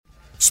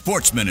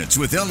Sports Minutes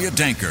with Elliot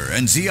Danker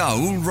and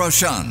Ziaul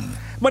Roshan.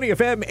 Money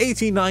FM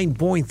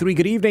 89.3.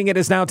 Good evening. It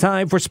is now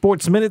time for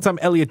Sports Minutes. I'm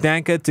Elliot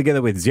Danker together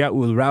with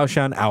Ziaul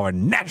Roshan, our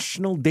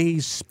National Day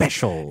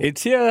special.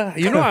 It's here.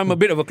 You know, I'm a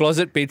bit of a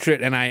closet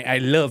patriot and I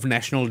love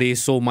National Day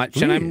so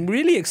much. And I'm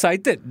really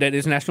excited that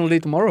it's National Day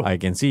tomorrow. I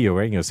can see you're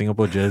wearing your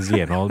Singapore jersey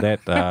and all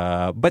that.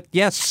 But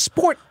yes,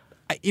 sport.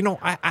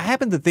 I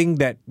happen to think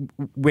that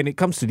when it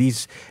comes to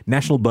these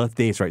national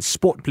birthdays, right,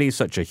 sport plays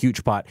such a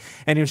huge part.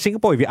 And in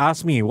Singapore, if you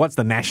ask me what's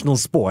the national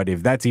sport,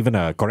 if that's even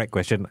a correct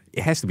question,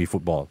 it has to be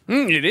football.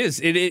 It is.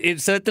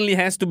 It certainly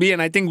has to be.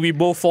 And I think we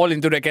both fall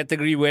into the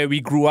category where we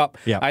grew up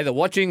either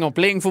watching or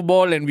playing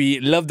football and we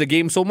love the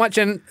game so much.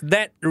 And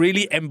that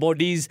really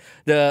embodies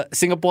the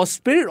Singapore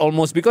spirit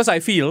almost, because I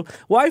feel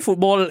why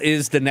football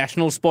is the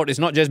national sport is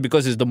not just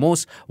because it's the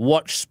most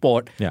watched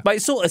sport, but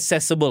it's so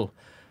accessible.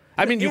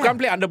 I mean, you can't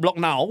play under block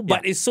now,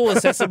 but it's so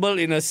accessible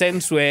in a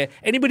sense where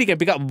anybody can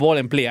pick up a ball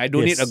and play. I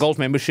don't need a golf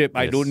membership.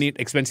 I don't need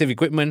expensive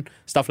equipment,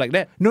 stuff like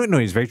that. No,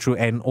 it's very true.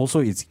 And also,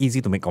 it's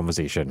easy to make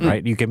conversation,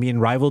 right? You can be in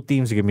rival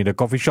teams. You can be in the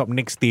coffee shop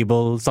next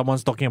table.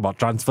 Someone's talking about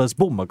transfers.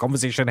 Boom, a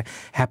conversation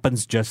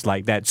happens just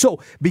like that.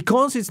 So,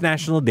 because it's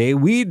National Day,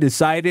 we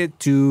decided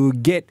to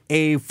get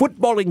a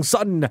footballing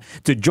son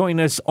to join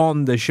us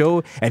on the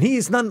show. And he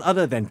is none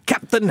other than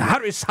Captain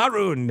Haris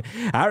Harun.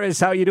 Haris,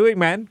 how are you doing,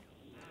 man?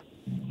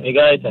 Hey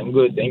guys, I'm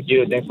good. Thank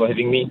you. Thanks for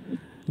having me.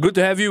 Good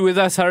to have you with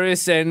us,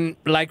 Haris. And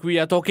like we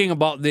are talking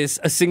about this,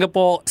 a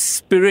Singapore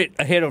spirit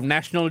ahead of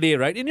National Day,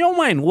 right? In your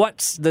mind,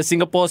 what's the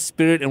Singapore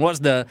spirit and what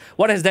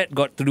has that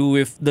got to do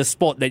with the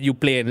sport that you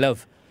play and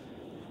love?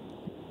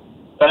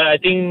 I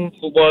think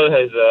football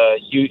has a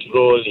huge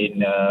role in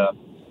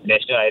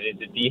national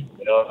identity.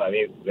 You know, I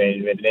mean,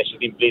 when the national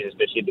team plays,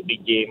 especially the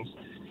big games,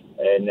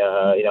 and in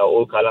our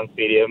old Kallang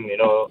Stadium, you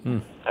know,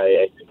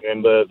 I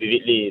remember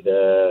vividly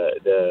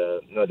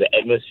the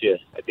atmosphere.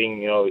 I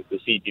think, you know, to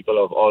see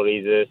people of all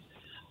races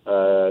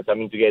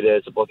coming together,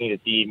 supporting the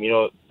team. You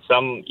know,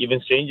 some even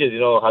strangers, you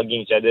know,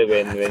 hugging each other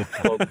when you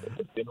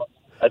know.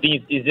 I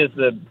think it's just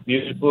a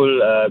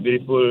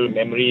beautiful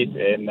memories,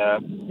 and I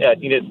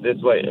think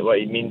that's what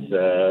it means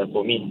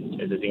for me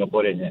as a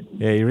Singaporean.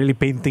 Yeah, you're really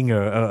painting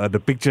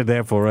the picture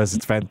there for us.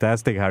 It's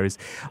fantastic, Haris.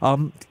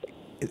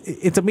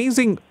 It's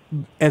amazing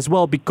as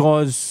well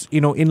because,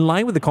 you know, in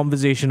line with the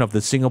conversation of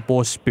the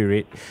Singapore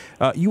spirit,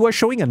 you are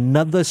showing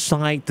another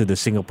side to the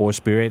Singapore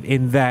spirit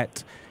in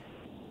that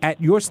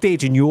at your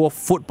stage in your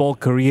football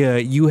career,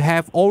 you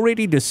have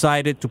already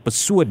decided to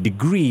pursue a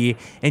degree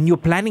and you're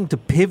planning to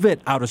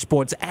pivot out of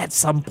sports at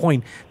some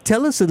point.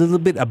 Tell us a little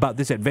bit about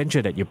this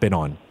adventure that you've been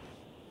on.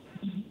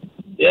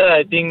 Yeah,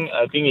 I think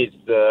it's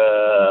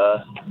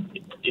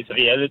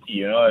reality,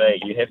 you know,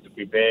 like you have to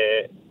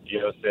prepare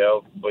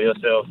yourself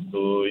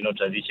to, you know,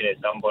 transition at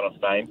some point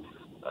of time.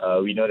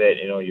 We know that,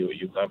 you know,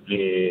 you can't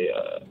play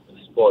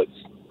sports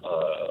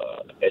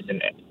as a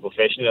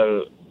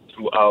professional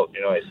throughout.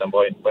 You know, at some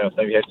point of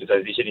time you have to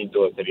transition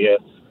into a career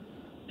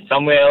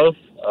somewhere else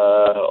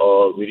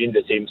or within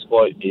the same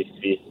sport if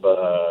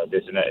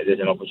there's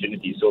an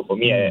opportunity. So for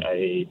me,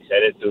 I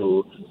decided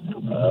to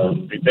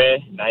prepare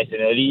nice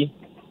and early.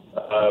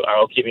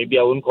 Okay, maybe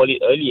I wouldn't call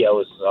it early. I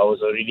was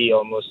already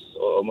almost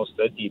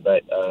 30,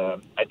 but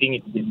I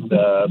think it's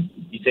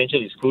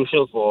essential. It's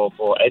crucial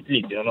for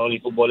athletes, you know, not only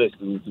footballers,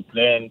 to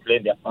plan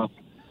their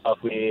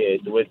pathway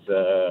towards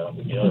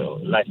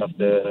life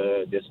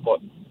after their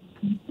sport.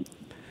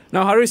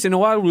 Now, Haris, in a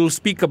while we'll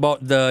speak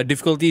about the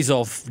difficulties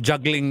of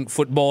juggling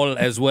football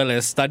as well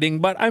as studying,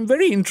 but I'm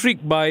very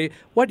intrigued by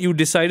what you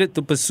decided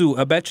to pursue,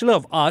 a Bachelor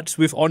of Arts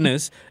with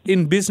honours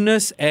in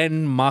business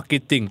and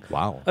marketing.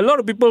 Wow. A lot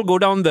of people go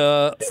down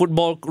the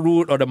football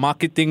route or the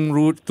marketing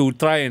route to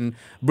try and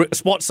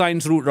sports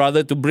science route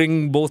rather to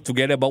bring both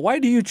together, but why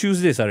do you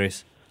choose this,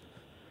 Haris?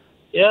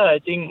 Yeah, I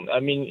think,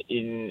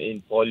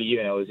 in Poly,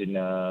 when I was in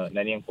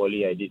Nanyang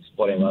Poly, I did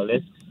sport and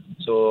wellness,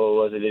 so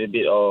it was a little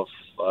bit of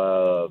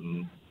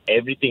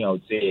everything, I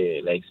would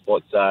say, like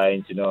sports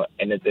science, you know,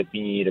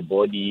 anatomy, the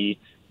body.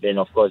 Then,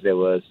 of course, there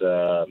was,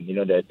 the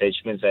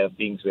attachment side of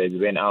things where we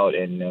went out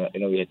and,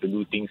 we had to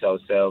do things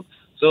ourselves.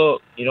 So,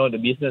 you know, the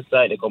business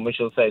side, the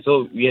commercial side.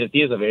 So we had a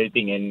taste of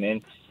everything.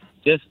 And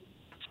just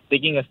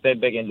taking a step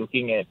back and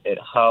looking at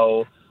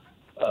how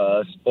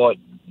sport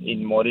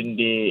in modern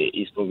day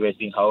is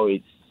progressing, how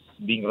it's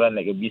being run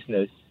like a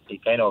business,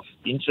 it kind of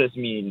interests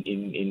me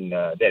in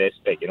that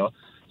aspect, you know.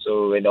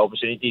 So when the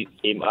opportunity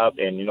came up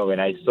and, you know, when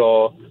I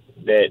saw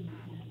that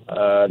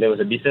there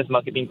was a business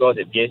marketing course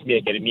at PSB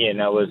Academy,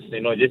 and I was,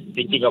 you know, just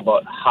thinking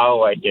about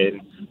how I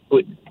can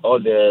put all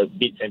the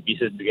bits and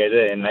pieces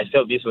together, and I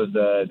felt this was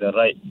the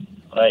right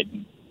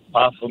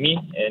path for me,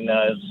 and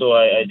so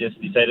I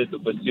just decided to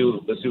pursue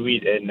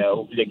it, and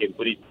hopefully I can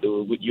put it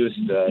to good use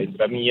in the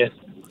coming years.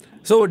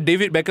 So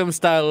David Beckham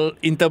style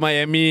Inter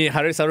Miami,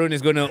 Haris Harun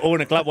is going to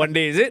own a club one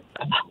day, is it?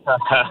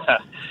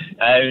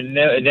 I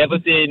never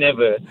say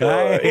never.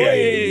 So,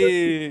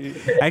 Hey.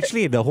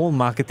 Actually, the whole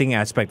marketing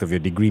aspect of your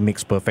degree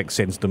makes perfect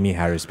sense to me,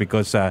 Harris,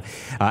 because at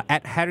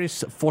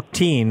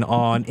Harris14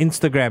 on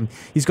Instagram,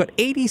 he's got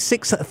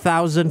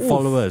 86,000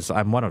 followers.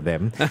 I'm one of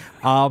them.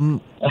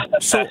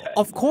 So,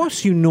 of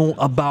course, you know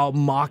about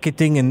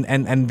marketing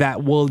and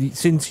that world,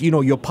 since,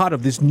 you're part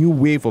of this new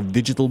wave of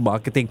digital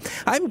marketing.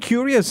 I'm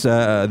curious,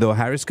 though,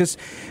 Harris, because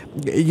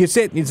you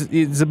said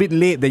it's a bit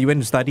late that you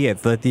went to study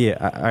at 30.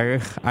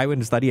 I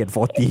went to study at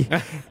 40.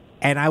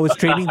 And I was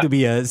training to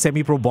be a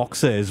semi-pro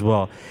boxer as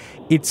well.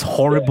 It's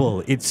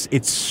horrible.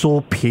 It's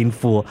so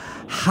painful.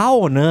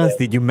 How on earth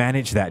did you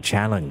manage that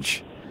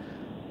challenge?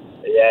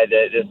 Yeah,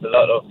 there's a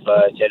lot of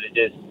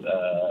challenges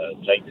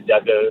trying to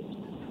juggle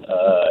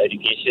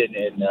education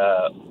and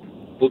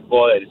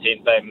football at the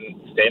same time.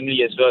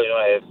 Family as well.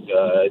 I have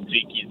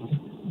 3 kids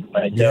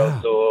myself.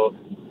 Yeah. So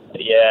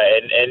yeah,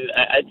 and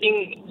I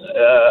think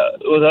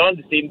it was around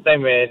the same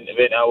time when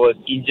I was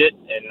injured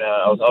and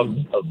I was out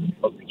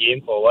of the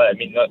game for a while. I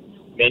mean, not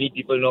many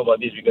people know about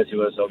this because it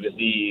was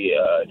obviously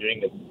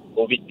during the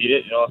COVID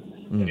period.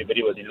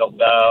 Everybody was in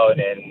lockdown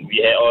and we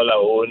had all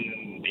our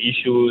own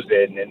issues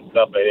and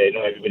stuff like that.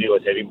 Everybody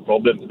was having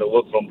problems with the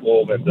work from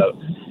home and blah,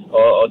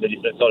 all the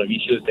different sort of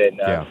issues. And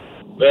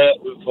well,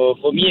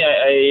 for me,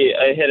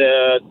 I had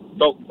a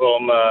talk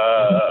from.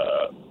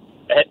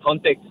 I had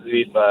contacts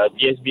with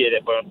PSB at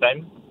that point of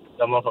time,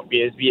 someone from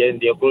PSB,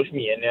 and they approached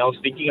me, and I was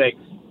thinking like,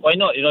 why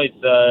not?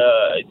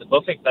 It's a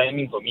perfect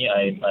timing for me.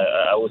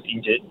 I was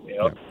injured,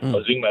 I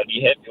was doing my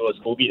rehab. It was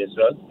COVID as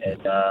well,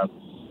 and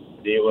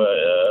they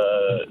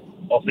were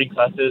offering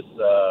classes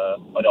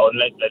on the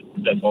online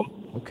platform.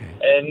 Okay.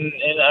 And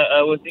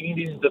I was thinking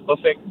this is the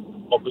perfect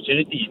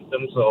opportunity in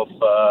terms of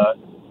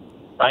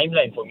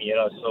timeline for me,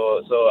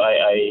 So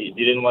I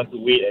didn't want to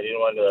wait. I didn't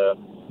want to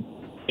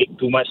take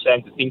too much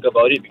time to think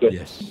about it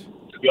because,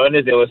 to be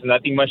honest, there was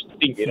nothing much to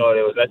think. There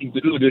was nothing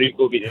to do during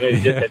COVID. You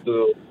just had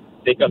to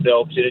take up the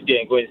opportunity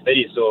and go and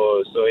study.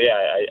 So yeah,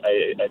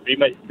 I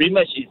pretty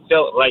much it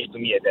felt right to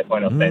me at that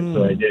point of time.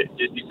 So I just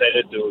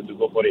decided to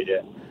go for it.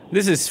 Yeah.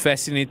 This is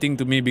fascinating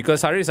to me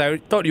because, Haris, I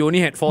thought you only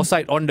had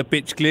foresight on the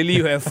pitch. Clearly,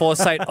 you have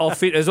foresight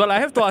off it as well. I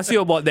have to ask you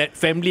about that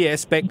family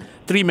aspect.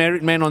 3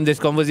 married men on this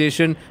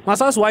conversation.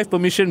 Must ask wife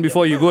permission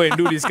before you go and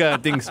do these kind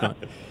of things. No?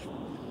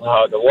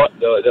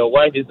 The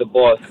wife is the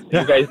boss.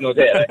 You guys know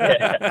that,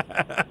 right?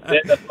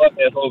 That's the boss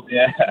at home,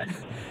 yeah.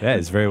 That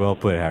is very well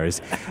put,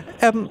 Harris.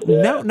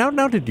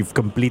 Now that you've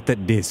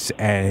completed this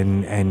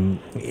and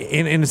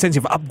in a sense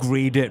you've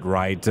upgraded,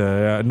 right?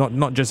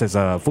 Not just as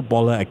a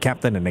footballer, a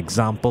captain, an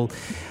example.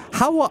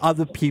 How are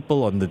other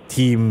people on the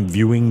team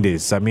viewing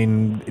this? I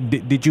mean,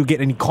 did you get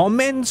any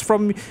comments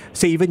from,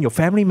 say, even your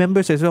family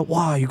members as well?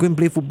 Wow, you go and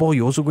play football,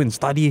 you also go and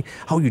study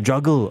how you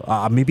juggle.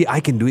 Maybe I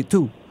can do it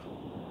too.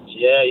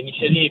 Yeah,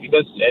 initially,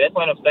 because at that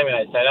point of time when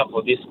I signed up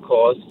for this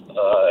course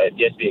at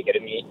DSP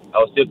Academy, I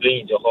was still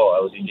playing in Johor. I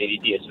was in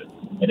JDT as well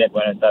at that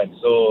point of time.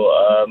 So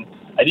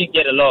I did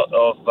get a lot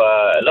of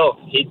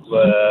hits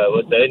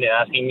were turned and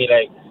asking me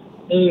like,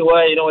 hey,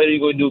 why are you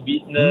going to do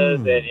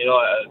business and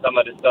some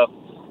other stuff.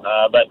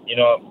 But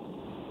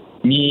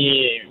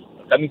me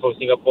coming from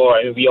Singapore,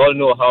 I mean, we all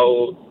know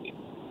how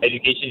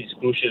education is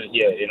crucial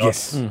here.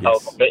 How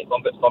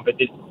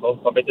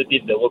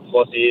competitive the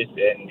workforce is,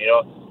 and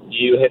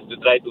you have to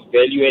try to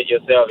evaluate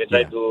yourself and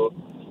try to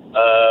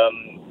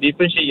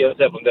differentiate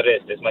yourself from the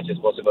rest as much as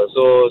possible.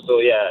 So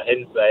yeah,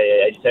 hence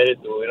I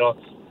decided to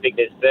take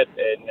that step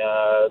and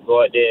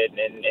go out there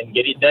and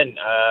get it done.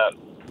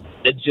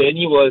 The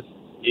journey was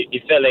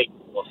it felt like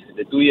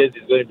the 2 years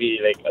is going to be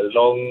like a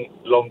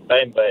long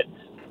time, but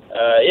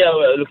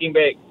looking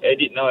back at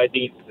it now, I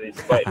think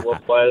it's quite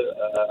worthwhile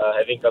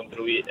having come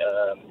through it.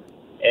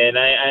 And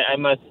I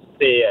must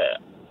say,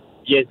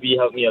 ESB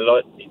helped me a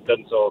lot in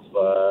terms of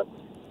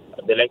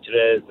the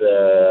lecturers,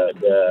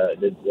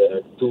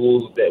 the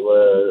tools that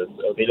were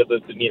available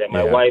to me. Like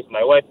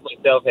my wife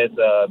herself has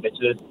a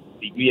bachelor's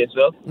degree as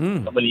well.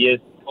 A couple of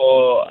years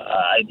before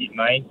I did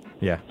mine.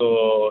 Yeah.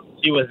 So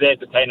she was there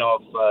to kind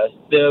of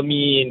steer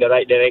me in the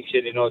right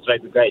direction, try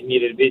to guide me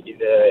a little bit in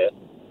the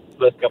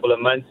first couple of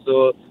months.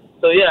 So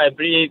yeah, I'm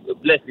pretty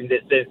blessed in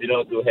that sense,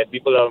 to have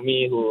people around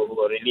me who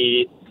are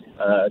really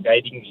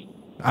guiding me.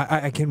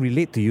 I can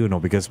relate to you,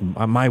 because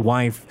my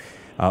wife,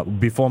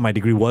 before my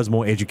degree, was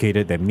more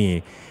educated than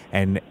me,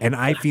 and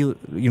I feel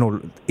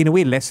in a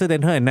way lesser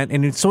than her,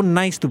 and it's so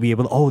nice to be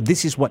able,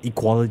 this is what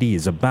equality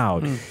is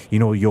about.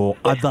 Your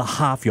other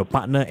half, your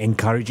partner,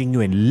 encouraging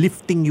you and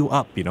lifting you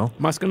up.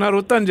 Mas kena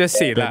rutan just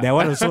say lah. That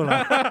one also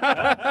lah.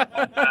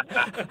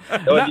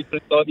 That was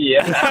different story.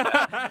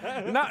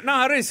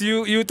 Now, Haris,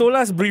 you told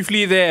us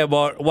briefly there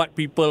about what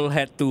people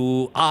had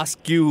to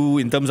ask you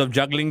in terms of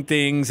juggling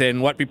things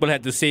and what people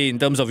had to say in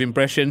terms of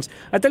impressions.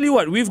 I tell you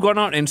what, we've gone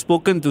out and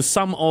spoken to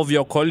some of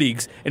your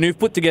colleagues, and we've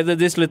put together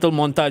this little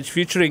montage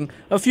featuring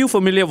a few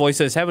familiar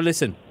voices. Have a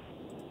listen.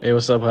 Hey,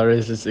 what's up,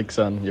 Haris? It's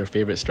Iksan, your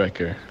favorite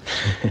striker.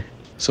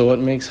 So what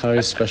makes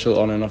Haris special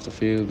on and off the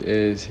field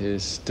is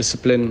his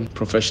discipline,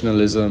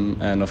 professionalism,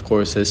 and of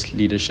course his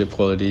leadership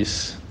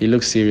qualities. He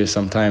looks serious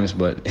sometimes,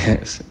 but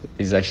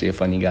he's actually a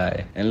funny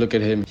guy. And look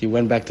at him, he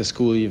went back to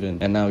school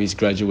even, and now he's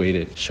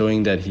graduated,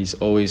 showing that he's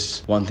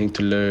always wanting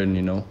to learn,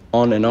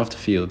 on and off the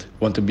field.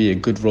 Want to be a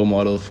good role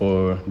model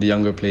for the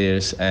younger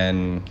players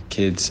and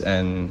kids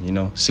and,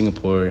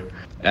 Singapore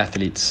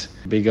athletes.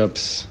 Big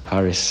ups,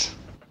 Haris.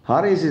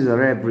 Haris is a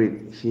rare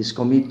breed. He's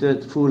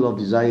committed, full of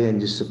desire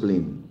and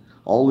discipline.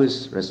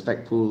 Always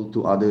respectful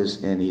to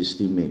others and his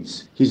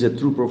teammates. He's a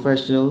true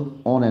professional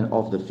on and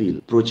off the field.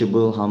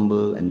 Approachable,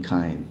 humble and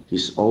kind.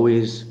 He's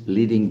always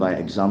leading by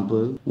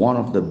example. One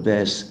of the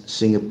best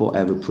Singapore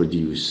ever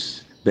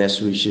produced.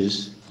 Best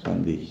wishes,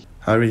 Fandi.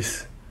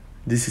 Haris,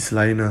 this is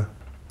Lionel.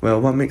 Well,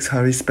 what makes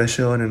Haris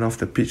special on and off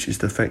the pitch is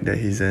the fact that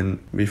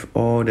with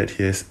all that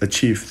he has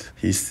achieved,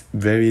 he's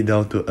very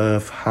down to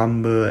earth,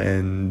 humble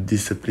and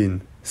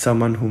disciplined.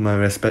 Someone whom I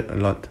respect a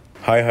lot.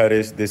 Hi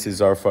Haris, this is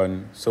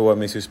Zarfan. So what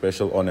makes you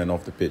special on and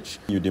off the pitch?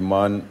 You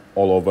demand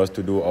all of us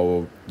to do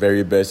our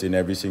very best in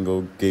every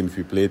single game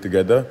we play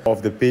together.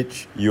 Off the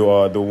pitch, you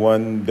are the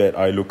one that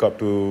I look up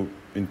to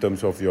in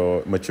terms of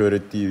your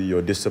maturity,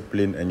 your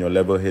discipline and your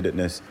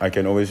level-headedness. I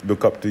can always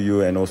look up to you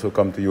and also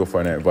come to you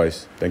for an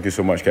advice. Thank you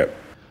so much, Cap.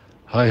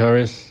 Hi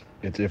Haris,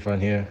 it's Irfan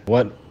here.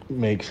 What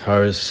makes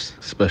Haris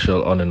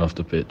special on and off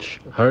the pitch?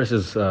 Haris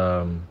is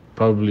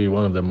probably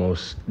one of the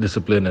most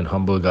disciplined and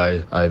humble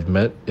guys I've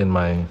met in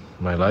my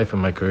life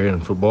and my career in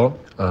football.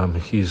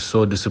 He's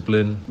so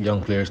disciplined,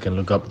 young players can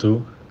look up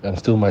to, and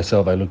still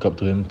myself, I look up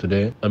to him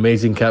today.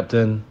 Amazing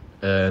captain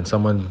and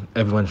someone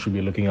everyone should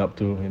be looking up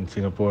to in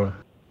Singapore.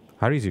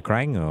 Haris, you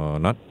crying or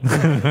not?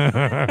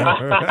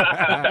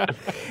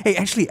 Hey,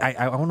 actually,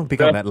 I want to pick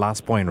up that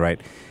last point,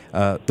 right?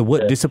 The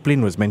word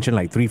discipline was mentioned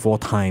like 3-4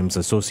 times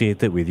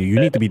associated with you. You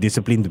need to be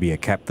disciplined to be a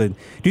captain.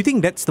 Do you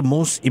think that's the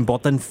most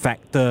important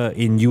factor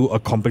in you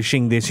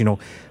accomplishing this,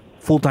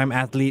 full-time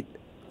athlete,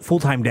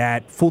 full-time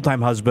dad,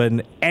 full-time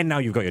husband, and now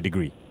you've got your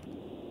degree?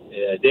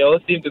 Yeah, they all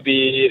seem to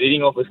be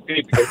reading off a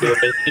script because they were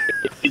mentioning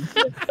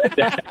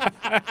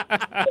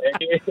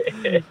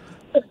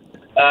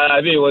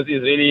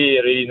it's really,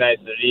 really nice.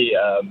 Really,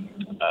 I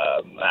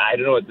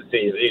don't know what to say.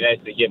 It's really nice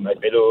to hear my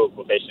fellow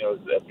professionals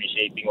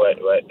appreciating what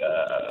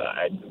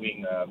I'm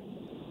doing.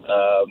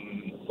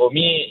 For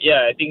me,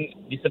 I think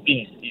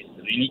discipline is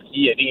really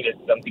key. I think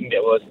that's something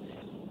that was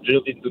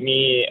drilled into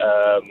me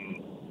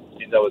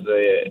since I was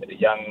a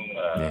young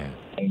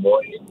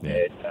boy.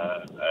 Yeah. And,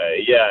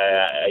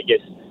 I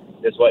guess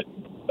that's what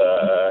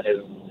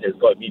has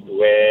got me to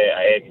where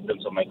I am in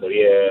terms of my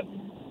career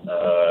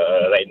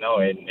right now.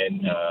 And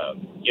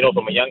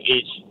from a young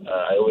age,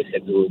 I always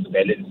had to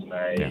balance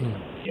my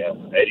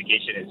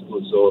education and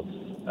school. So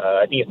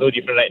I think it's no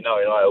different right now.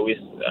 I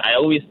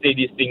always say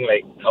this thing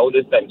like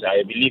countless times.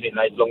 I believe in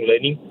lifelong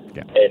learning,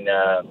 and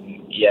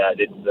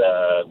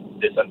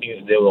that's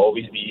something that will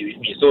always be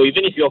with me. So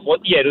even if you're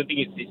 40, I don't think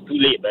it's too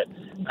late. But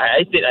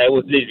I said I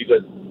was late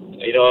because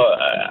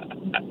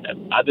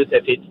others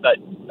have head start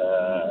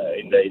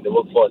in the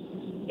workforce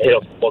ahead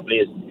of football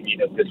players.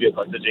 Because we are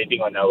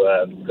concentrating on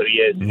our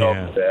careers,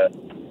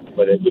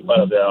 for the good part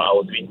of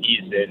our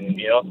 20s,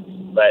 and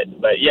But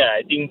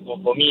I think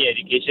for me,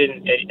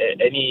 education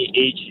at any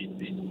age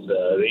is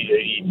really,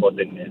 really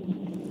important. Yeah.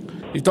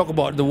 You talk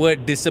about the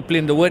word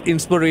discipline, the word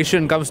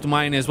inspiration comes to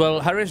mind as well.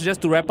 Haris,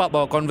 just to wrap up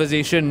our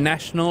conversation,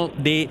 National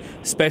Day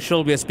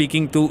special, we are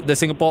speaking to the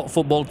Singapore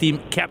football team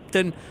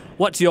captain.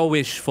 What's your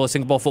wish for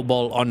Singapore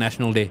football on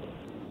National Day?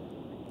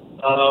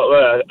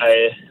 Well,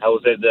 I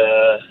was at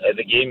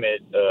the game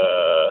at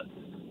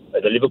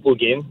the Liverpool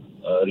game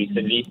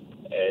recently,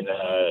 and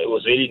it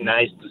was really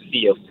nice to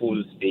see a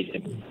full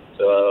stadium.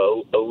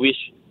 So a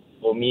wish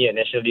for me, a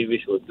National Day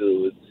wish, was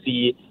to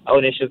see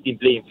our national team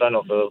play in front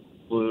of a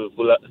full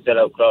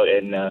sellout crowd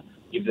and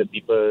give the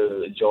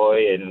people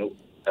joy. And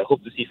I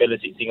hope to see fellow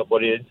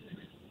Singaporeans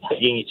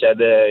hugging each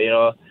other,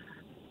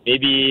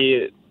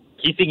 maybe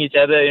kissing each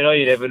other,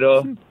 you never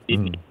know.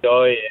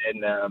 Joy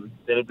and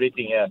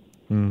celebrating,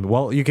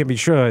 Well, you can be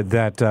sure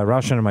that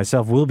Roshan and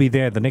myself will be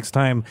there the next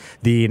time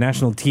the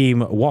national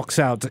team walks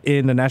out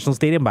in the national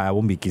stadium, but I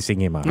won't be kissing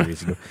him.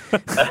 Haris,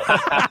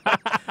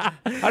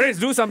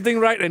 do something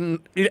right and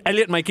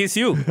Elliot might kiss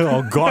you.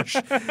 Oh, gosh.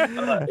 I'm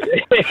not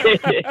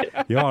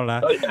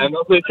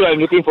so sure. I'm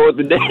looking forward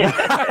to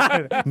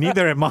that.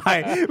 Neither am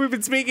I. We've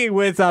been speaking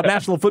with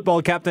national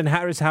football captain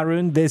Haris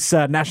Harun this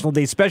National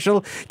Day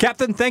special.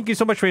 Captain, thank you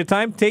so much for your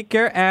time. Take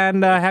care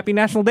and happy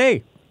National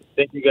Day.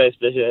 Thank you, guys.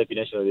 Pleasure. Happy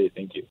National Day.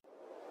 Thank you.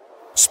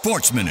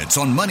 Sports Minutes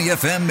on Money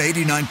FM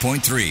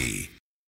 89.3.